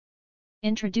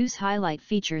Introduce highlight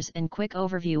features and quick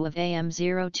overview of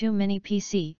AM02 Mini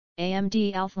PC,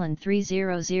 AMD Athlon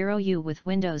 300U with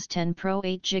Windows 10 Pro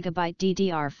 8GB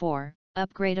DDR4,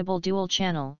 Upgradeable Dual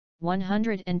Channel,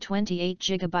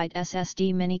 128GB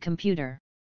SSD mini computer.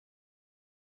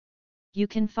 You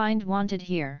can find wanted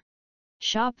here.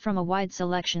 Shop from a wide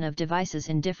selection of devices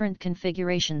in different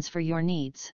configurations for your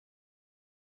needs.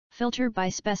 Filter by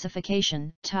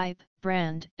specification, type,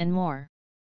 brand, and more.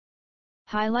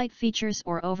 Highlight features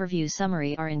or overview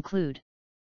summary are include.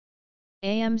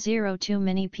 AM02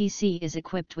 Mini PC is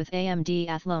equipped with AMD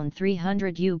Athlon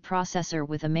 300U processor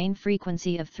with a main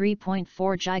frequency of 3.4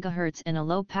 GHz and a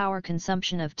low power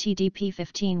consumption of TDP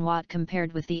 15 W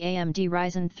compared with the AMD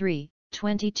Ryzen 3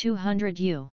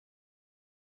 2200U.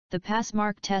 The pass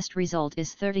mark test result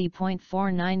is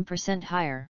 30.49%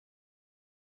 higher.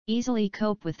 Easily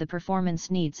cope with the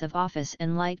performance needs of office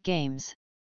and light games.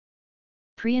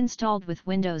 Pre-installed with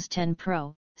Windows 10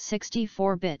 Pro,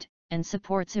 64-bit, and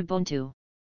supports Ubuntu.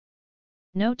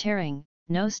 No tearing,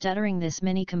 no stuttering. This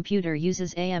mini computer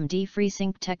uses AMD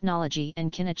FreeSync technology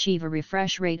and can achieve a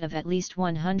refresh rate of at least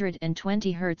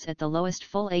 120 Hz at the lowest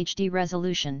Full HD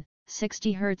resolution,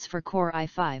 60 Hz for Core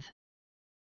i5.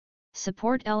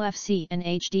 Support LFC and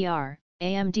HDR.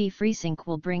 AMD FreeSync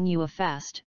will bring you a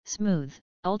fast, smooth,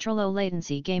 ultra-low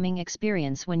latency gaming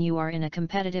experience when you are in a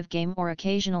competitive game or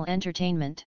occasional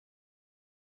entertainment.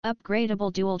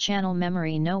 Upgradeable dual channel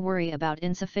memory. No worry about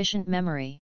insufficient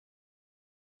memory.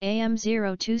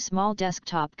 AM02 small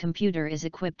desktop computer is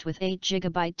equipped with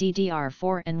 8GB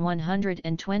DDR4 and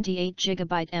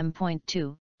 128GB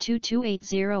M.2,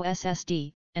 2280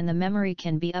 SSD, and the memory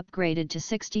can be upgraded to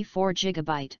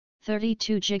 64GB,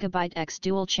 32GB x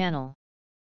dual channel.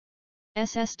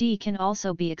 SSD can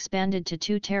also be expanded to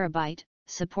 2TB,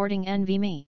 supporting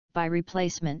NVMe, by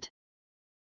replacement.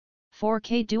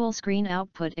 4K dual screen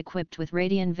output equipped with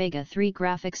Radeon Vega 3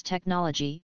 graphics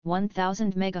technology,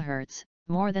 1000 MHz,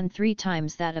 more than 3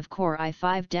 times that of Core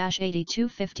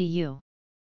i5-8250U.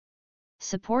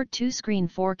 Support 2-screen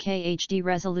 4K HD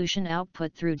resolution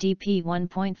output through DP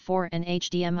 1.4 and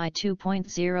HDMI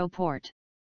 2.0 port.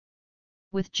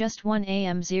 With just one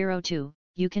AM02,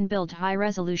 you can build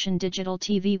high-resolution digital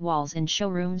TV walls in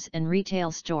showrooms and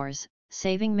retail stores,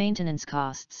 saving maintenance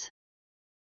costs.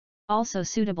 Also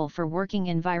suitable for working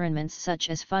environments such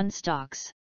as fun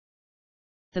stocks.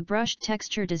 The brushed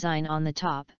texture design on the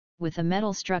top, with a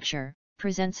metal structure,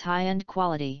 presents high-end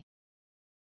quality.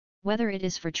 Whether it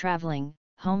is for traveling,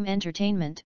 home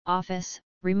entertainment, office,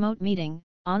 remote meeting,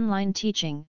 online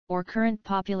teaching, or current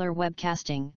popular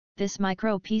webcasting, this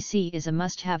micro PC is a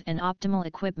must-have and optimal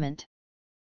equipment.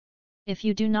 If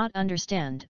you do not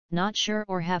understand, not sure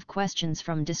or have questions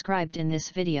from described in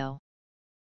this video,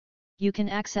 you can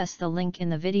access the link in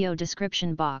the video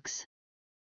description box.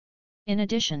 In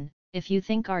addition, if you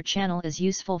think our channel is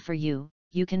useful for you,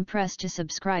 you can press to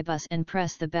subscribe us and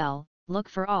press the bell, look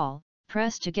for all,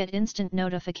 press to get instant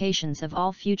notifications of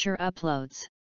all future uploads.